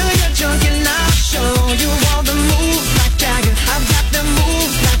me till you're drunk and I'll show you all the moves like Jagger. I've got them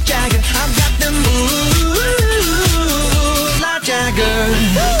moves like Jagger. I've got them moves like Jagger.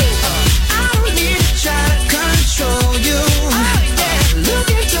 I don't need to try to control you. Look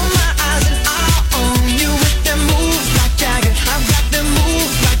into my eyes and I'll own you with them moves like Jagger. I've got them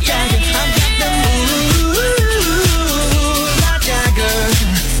moves like Jagger. I've got them moves like Jagger.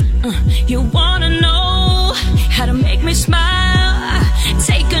 You wanna know how to make me smile?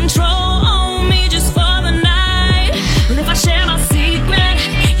 Take control on me just for the night. But if I share my secret,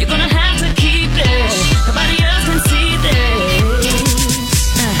 you're gonna have to keep it. Nobody else can see this.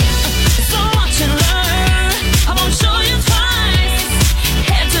 So watch and learn. I won't show you twice.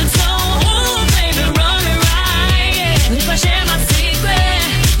 Head to toe, oh baby, run it right. But if I share my secret,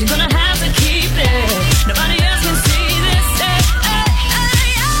 you're gonna have to keep it. Nobody else can see this.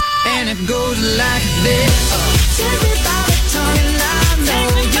 And it goes like this. Take me by the tongue and I'll know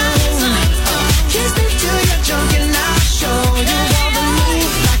you. Kiss me till you're drunk and I'll show you all the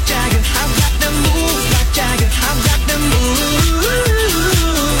moves like Jagger. I've got them moves like Jagger. I've got them moves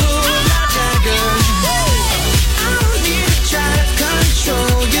like Jagger. I don't need to try to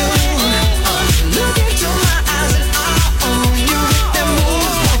control you. Look into my eyes and I'll own you with them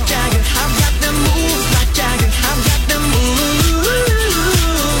moves like Jagger. I've got them moves like Jagger. I've got them moves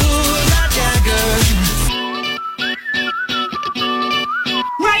like Jagger.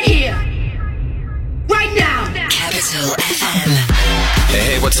 Right here. Right now. Capital FM.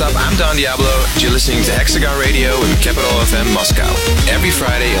 Hey, what's up? I'm Don Diablo. You're listening to Hexagon Radio in Capital FM Moscow. Every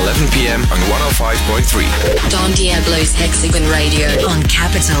Friday, 11 p.m. on 105.3. Don Diablo's Hexagon Radio on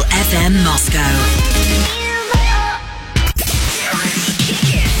Capital FM Moscow.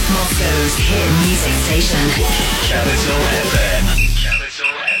 Moscow's hit music station. Capital FM.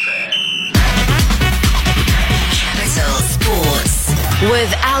 Capital Sports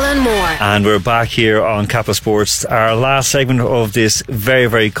with Alan Moore. And we're back here on Capital Sports, our last segment of this very,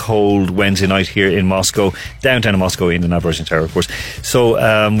 very cold Wednesday night here in Moscow, downtown in Moscow, in the Naberezhny Tower, of course. So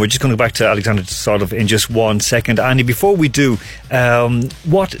we're just going to go back to Alexander Sotov in just 1 second. Andy, before we do,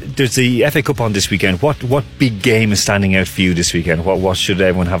 there's the FA Cup on this weekend. What big game is standing out for you this weekend? What should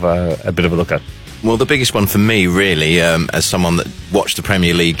everyone have a bit of a look at? Well, the biggest one for me, really, as someone that watched the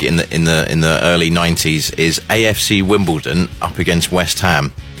Premier League in the early 90s, is AFC Wimbledon up against West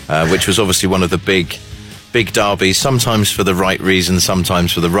Ham, which was obviously one of the big derbies, sometimes for the right reason,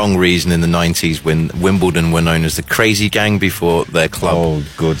 sometimes for the wrong reason in the 90s, when Wimbledon were known as the Crazy Gang before their club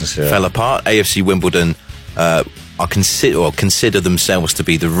fell apart. AFC Wimbledon consider themselves to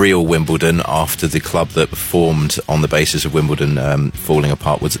be the real Wimbledon after the club that formed on the basis of Wimbledon falling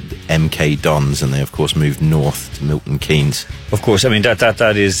apart was MK Dons, and they of course moved north to Milton Keynes. Of course, I mean that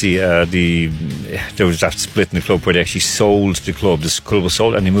is there was that split in the club where they actually sold the club. This club was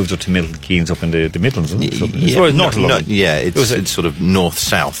sold, and they moved up to Milton Keynes up in the Midlands. Isn't it? So it's sort of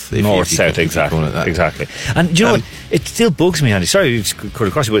north-south. North-south, exactly. And do you know what? It still bugs me, Andy. Sorry to cut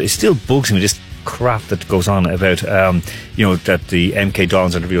across you, but it still bugs me, this crap that goes on about that the MK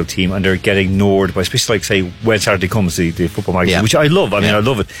Dons are the real team and they're getting ignored by, especially like say When Saturday Comes, the football magazine, which I love. I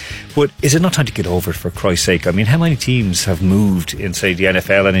love it, but is it not time to get over it, for Christ's sake? I mean, how many teams have moved in, say, the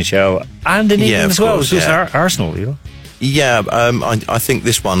NFL, NHL and in England as well? It's just Arsenal, you know. Yeah, I think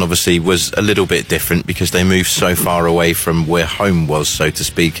this one obviously was a little bit different because they moved so far away from where home was, so to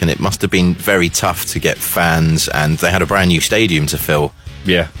speak, and it must have been very tough to get fans, and they had a brand new stadium to fill.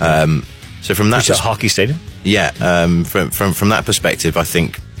 Yeah. So from that, a hockey stadium. Yeah. From that perspective, I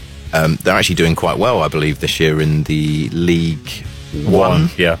think they're actually doing quite well. I believe this year in the League One.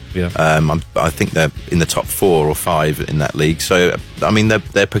 Yeah. I think they're in the top 4 or 5 in that league. So I mean,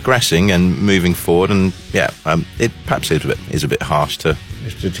 they're progressing and moving forward. And it perhaps is a bit harsh to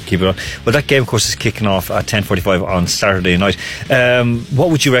keep it on. Well, that game, of course, is kicking off at 10:45 on Saturday night.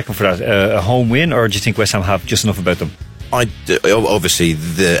 What would you reckon for that? A home win, or do you think West Ham have just enough about them? Obviously,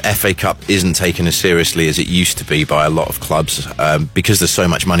 the FA Cup isn't taken as seriously as it used to be by a lot of clubs because there's so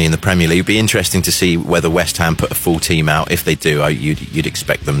much money in the Premier League. It'd be interesting to see whether West Ham put a full team out. If they do, you'd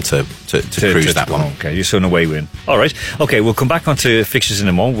expect them to cruise that one. Okay, you're so an away win. All right. Okay, we'll come back onto fixtures in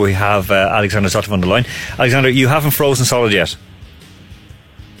a moment. We have Alexander Sotov on the line. Alexander, you haven't frozen solid yet.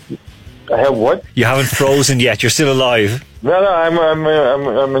 I have what? You haven't frozen yet. You're still alive. No,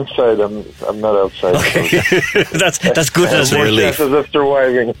 I'm inside. I'm not outside. Okay. that's good. That's more relief. chances of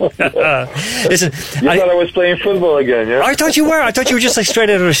surviving. Listen, you thought I was playing football again, yeah? I thought you were. I thought you were just like straight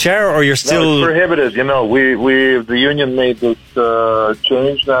out of the shower, or you're still. No, it's prohibited. You know, the union made this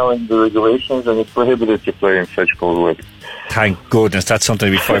change now in the regulations, and it's prohibited to play in such cold weather. Thank goodness, that's something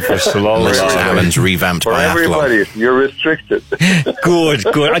we fight for so long. Alan's revamped for everybody. You're restricted. Good.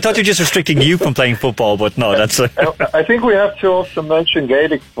 I thought you were just restricting you from playing football, but no, that's. I think we have to also mention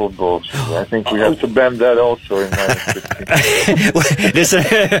Gaelic football. I think we have to ban that also in Listen,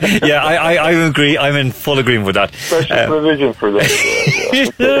 I agree. I'm in full agreement with that. Special provision for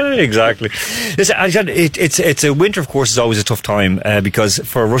that. Exactly. Listen, it's a winter, of course, is always a tough time because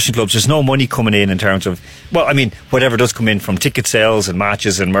for Russian clubs, there's no money coming in terms of, well, I mean, whatever does come in from ticket sales and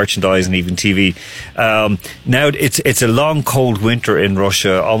matches and merchandise and even TV. Now it's a long, cold winter in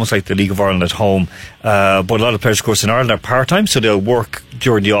Russia, almost like the League of Ireland at home. But a lot of players, of course, in Ireland are part-time, so they'll work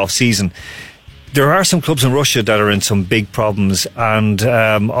during the off-season. There are some clubs in Russia that are in some big problems, and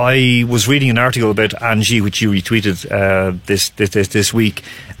I was reading an article about Anzhi, which you retweeted this week.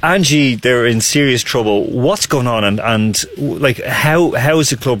 Anzhi, they're in serious trouble. What's going on, and like how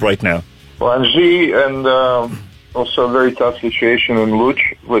is the club right now? Well, Anzhi and also a very tough situation in Luch,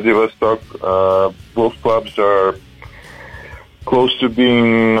 Vladivostok. Both clubs are close to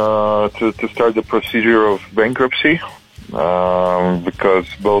being to start the procedure of bankruptcy because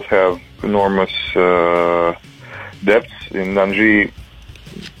both have enormous debts. In Anzhi,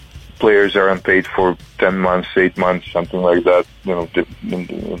 players are unpaid for 10 months, 8 months, something like that, you know,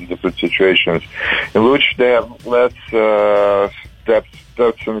 in different situations. In Luch, they have less debts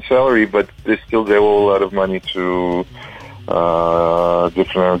and salary, but they owe a lot of money to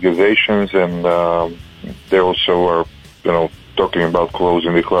different organizations, and they also are, you know, talking about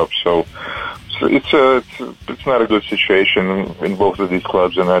closing the club. So it's not a good situation in both of these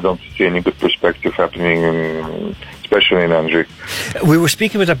clubs, and I don't see any good perspective happening, especially in Anzhi. We were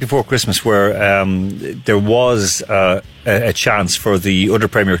speaking about that before Christmas, where there was a chance for the other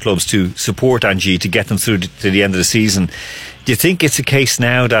Premier clubs to support Anzhi to get them through to the end of the season. Do you think it's a case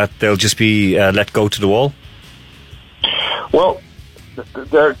now that they'll just be let go to the wall? Well,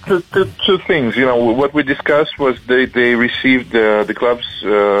 there are two things. What we discussed was they received the clubs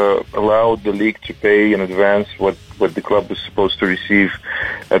allowed the league to pay in advance what the club was supposed to receive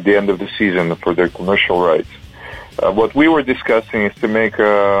at the end of the season for their commercial rights. What we were discussing is to make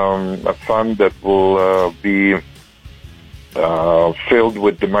a fund that will be filled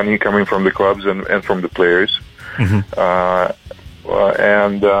with the money coming from the clubs and from the players.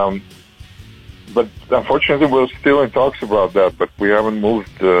 But unfortunately, we're still in talks about that, but we haven't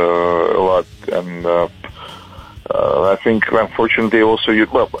moved a lot. And I think, unfortunately, also,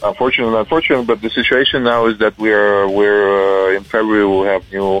 unfortunate, but the situation now is that we're in February we'll have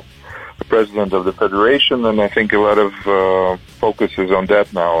new president of the federation, and I think a lot of focus is on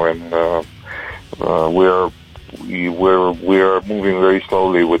that now, and we're moving very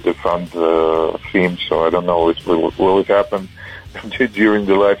slowly with the fund theme. So I don't know will it happen during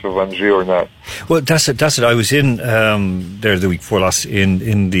the life of Angie or not. Well, that's it. I was in there the week before last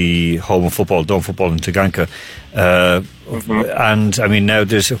in the home of football, Dome Football in Taganka. And I mean, now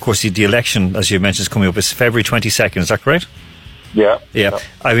there's, of course, the election, as you mentioned, is coming up. It's February 22nd, is that correct? Yeah.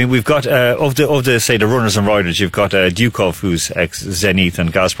 I mean, we've got, of the say, the runners and riders, you've got Dukov, who's ex-Zenit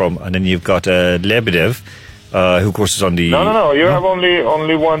and Gazprom, and then you've got Lebedev, who, of course, is on the... No, you have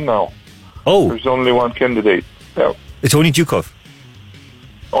only one now. Oh. There's only one candidate. Yeah. It's only Dukov?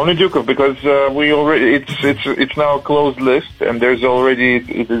 Only Dukov, because we already it's now a closed list, and there's already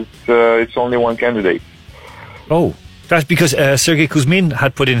it's only one candidate. Oh, that's because Sergei Kuzmin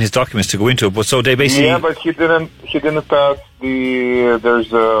had put in his documents to go into it, but so they basically... Yeah, but he didn't pass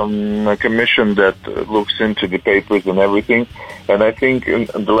there's a commission that looks into the papers and everything, and I think in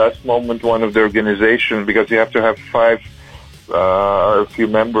the last moment one of the organization, because you have to have a few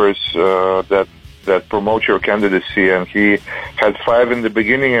members that promote your candidacy, and he had 5 in the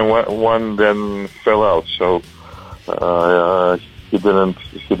beginning and one then fell out, so he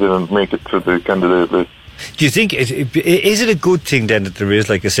didn't make it to the candidate list. Do you think is it a good thing then that there is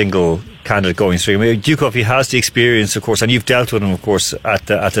like a single candidate going through? I mean, Dukov, he has the experience, of course, and you've dealt with him, of course, at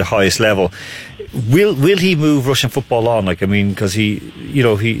the highest level. Will he move Russian football on? Like, I mean, because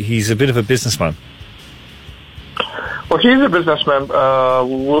he's a bit of a businessman. Well, he's a businessman.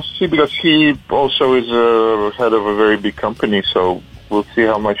 We'll see, because he also is head of a very big company, so we'll see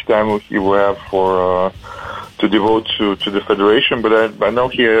how much time he will have to devote to the federation. But I know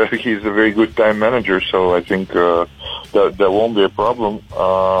he's a very good time manager, so I think that won't be a problem.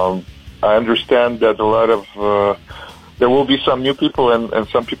 I understand that a lot of there will be some new people, and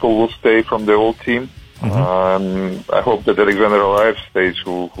some people will stay from the old team. I hope that Alexander Alaev stays,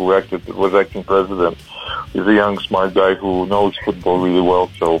 who was acting president. He's a young, smart guy who knows football really well.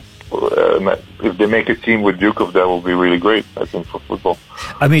 So if they make a team with Dukov, that will be really great, I think, for football.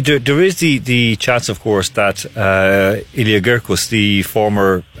 I mean, there is the chance, of course, that Ilya Gerkus, the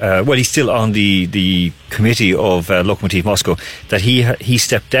former, he's still on the committee of Lokomotiv Moscow, that he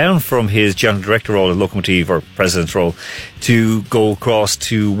stepped down from his general director role at Lokomotiv, or president's role, to go across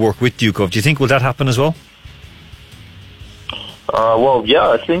to work with Dukov. Do you think will that happen as well? Well, yeah,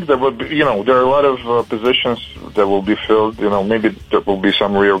 I think there will be, there are a lot of positions that will be filled. Maybe there will be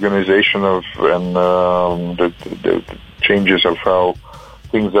some reorganization and the changes of how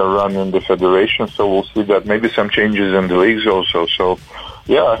things are run in the federation. So we'll see that. Maybe some changes in the leagues also. So,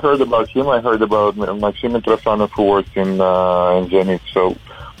 yeah, I heard about him. I heard about Maxim Mitrofanov, who worked in Zenit. So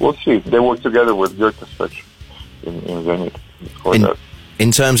we'll see. They work together with Gerkus in Zenit.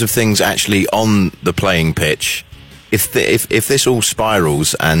 In terms of things actually on the playing pitch, if this all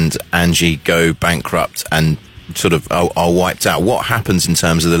spirals and Angie go bankrupt and sort of are wiped out, what happens in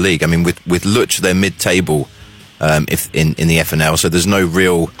terms of the league? I mean, with Luch, they're mid-table if in the FNL, so there's no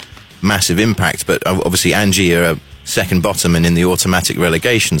real massive impact. But obviously, Angie are second bottom and in the automatic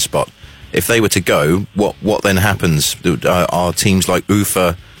relegation spot. If they were to go, what then happens? Are teams like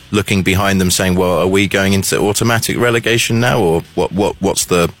Ufa looking behind them, saying, "Well, are we going into automatic relegation now?" Or what's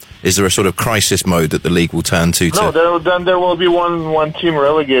the? Is there a sort of crisis mode that the league will turn to? No, then there will be one team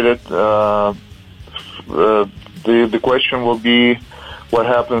relegated. The question will be what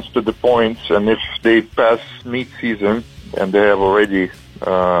happens to the points, and if they pass mid-season, and they have already,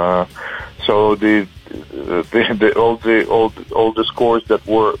 so all the scores that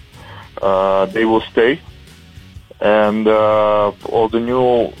were, they will stay, and all the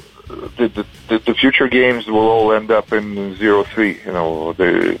new. The future games will all end up in 0-3,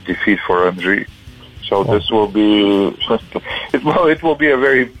 the defeat for Angie. So this will be it will be a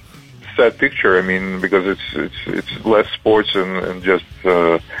very sad picture. I mean, because it's less sports and just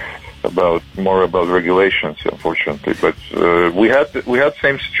more about regulations, unfortunately. But we had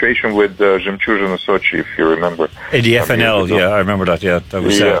same situation with Zhemchuzhina Sochi, if you remember. In the FNL, yeah, I remember that. Yeah, that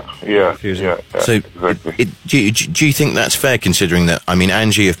was confusing. So, exactly. do you think that's fair, considering that? I mean,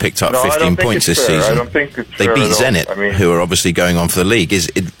 Angie have picked up No, I 15 don't think points it's this fair. season. I don't think it's They fair beat at all. Zenit, I mean- who are obviously going on for the league.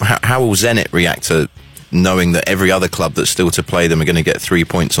 How will Zenit react to knowing that every other club that's still to play them are going to get 3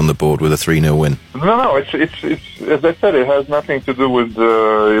 points on the board with a 3-0 win? No, it's as I said, it has nothing to do with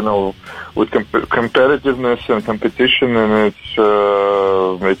with competitiveness and competition, and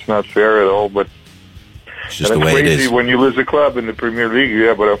it's not fair at all. But it's just and the it's way it crazy is. when you lose a club in the Premier League,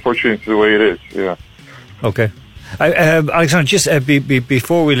 yeah. But unfortunately, it's the way it is, yeah. Okay. Alexander, just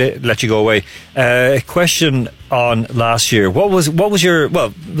before we let you go away, a question on last year. What was your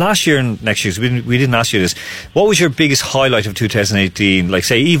last year and next year? We didn't ask you this. What was your biggest highlight of 2018? Like,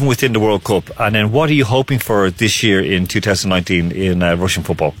 say, even within the World Cup, and then what are you hoping for this year in 2019 in Russian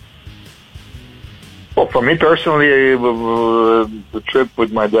football? Well, for me personally, the trip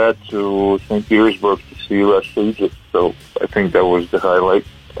with my dad to St. Petersburg to see Russia-Egypt. So I think that was the highlight.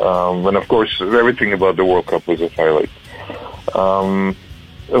 And of course, everything about the World Cup was a highlight.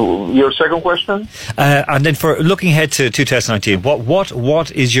 Your second question? And then for looking ahead to 2019,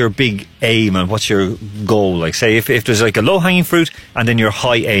 what is your big aim and what's your goal? Like, say, if there's like a low-hanging fruit and then your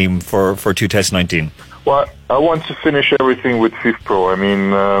high aim for 2019. Well, I want to finish everything with FIFPro. I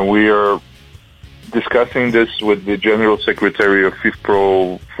mean, we are discussing this with the General Secretary of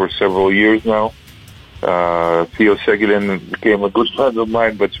FIFPro for several years now. Theo Segilin became a good friend of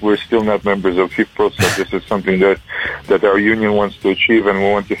mine, but we're still not members of FIFPro, so this is something that our union wants to achieve, and we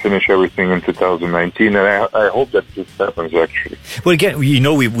want to finish everything in 2019, and I hope that this happens, actually. Well, again,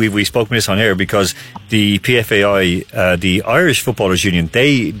 we spoke about this on air because the PFAI, the Irish Footballers Union,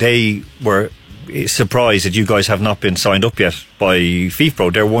 they were surprised that you guys have not been signed up yet by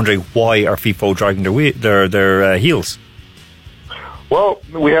FIFPro. They're wondering why are FIFPro dragging their heels. Well,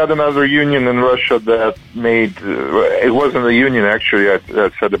 we had another union in Russia that made, it wasn't a union actually,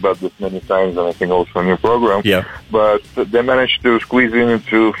 I've said about this many times and I think also on your program, but they managed to squeeze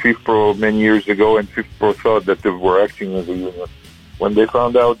into FIFPro many years ago, and FIFPro thought that they were acting as a union. When they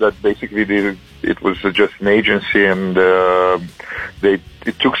found out that basically it was just an agency, and it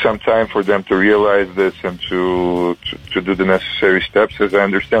took some time for them to realize this and to do the necessary steps. As I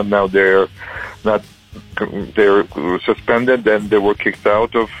understand now, they're suspended, and they were kicked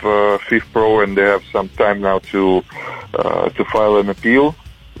out of FIFPro, and they have some time now to file an appeal.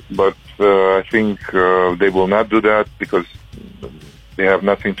 But I think they will not do that because they have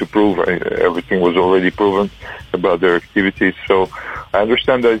nothing to prove. Everything was already proven about their activities. So I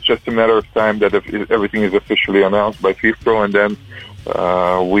understand that it's just a matter of time that everything is officially announced by FIFPro, and then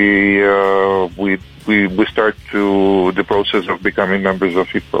we start the process of becoming members of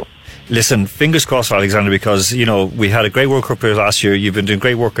FIFPro. Listen, fingers crossed for Alexander, because, you know, we had a great World Cup here last year. You've been doing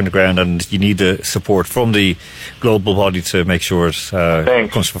great work on the ground, and you need the support from the global body to make sure it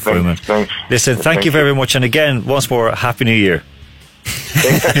comes to fulfillment. Thanks. Listen, thank you very much. And again, once more, Happy New Year.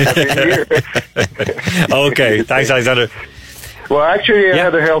 Happy New Year. Okay, thanks, Alexander. Well, actually, I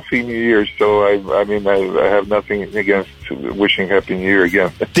had a healthy New Year, so I have nothing against wishing Happy New Year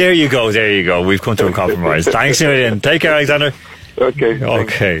again. There you go. We've come to a compromise. Thanks a million. Take care, Alexander.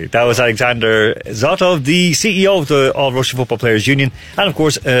 Okay. That was Alexander Zotov, the CEO of the All Russian Football Players Union, and of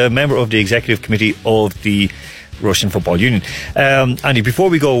course a member of the executive committee of the Russian Football Union. Andy, before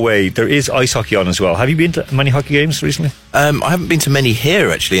we go away, there is ice hockey on as well. Have you been to many hockey games recently? I haven't been to many here,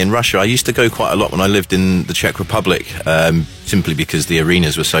 actually, in Russia. I used to go quite a lot when I lived in the Czech Republic, simply because the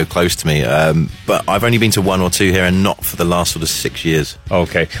arenas were so close to me. But I've only been to one or two here, and not for the last sort of 6 years.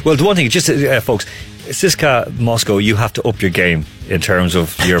 Okay. Well, the one thing, just folks, CSKA Moscow, you have to up your game in terms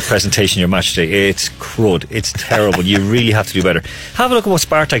of your presentation, your match today. It's crud. It's terrible. You really have to do better. Have a look at what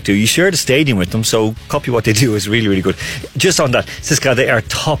Spartak do. You share the stadium with them, so copy what they do is really, really good. Just on that, CSKA, they are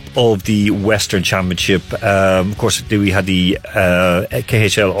top of the Western Championship. Of course, we had the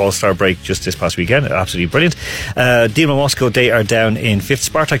KHL All-Star break just this past weekend. Absolutely brilliant. Dynamo Moscow, they are down in 5th.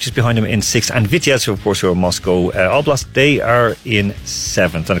 Spartak just behind them in 6th. And Vitesse, of course, who are Moscow Oblast, they are in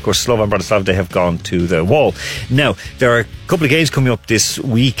 7th. And of course, Slovan Bratislava, they have gone to the wall. Now, there are a couple of games coming up this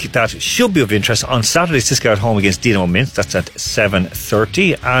week that should be of interest. On Saturday, CSKA at home against Dynamo Minsk. That's at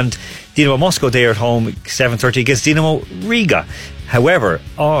 7:30. And Dynamo Moscow, they are at home 7:30 against Dynamo Riga. However,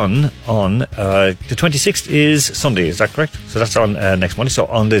 on the 26th is Sunday. Is that correct? So that's on next Monday. So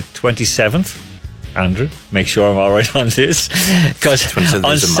on the 27th, Andrew, make sure I'm all right on this, because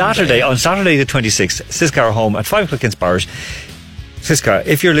on Saturday the 26th, CSKA are home at 5 o'clock against Barish. CSKA,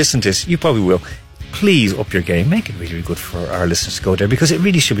 if you're listening to this, you probably will. please up your game. Make it really, really good for our listeners to go there, because it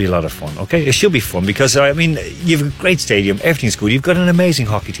really should be a lot of fun. Okay, it should be fun, because I mean, you've a great stadium, everything's good, you've got an amazing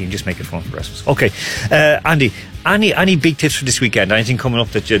hockey team. Just make it fun for the rest of us. Okay, Andy, any big tips for this weekend? Anything coming up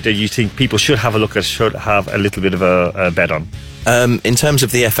that you think people should have a look at, should have a little bit of a bet on? In terms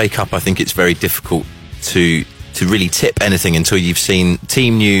of the FA Cup, I think it's very difficult to really tip anything until you've seen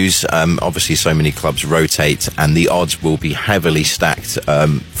team news. Obviously, so many clubs rotate, and the odds will be heavily stacked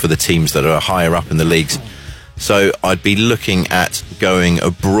for the teams that are higher up in the leagues. So I'd be looking at going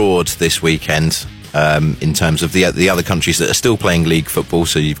abroad this weekend in terms of the other countries that are still playing league football.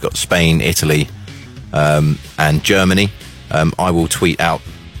 So you've got Spain, Italy, and Germany. I will tweet out.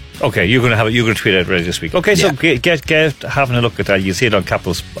 Okay, you're going to tweet out ready this week. Okay, so get having a look at that. You see it on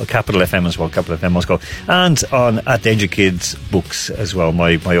Capital FM as well, Capital FM Moscow, and on at Danger Kids Books as well,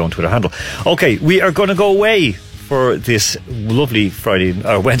 my own Twitter handle. Okay, we are going to go away for this lovely Friday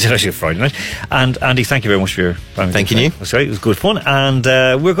night. And Andy, thank you very much for your time. Thank you. Sorry, it was good fun, and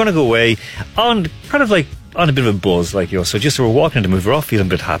we're going to go away on kind of like on a bit of a buzz like you. So just we're walking into the move, we're off feeling a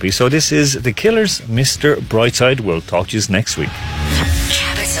bit happy. So this is The Killers, Mr. Brightside. We'll talk to you next week.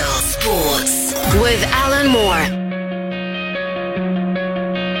 Capital Sports with Alan Moore.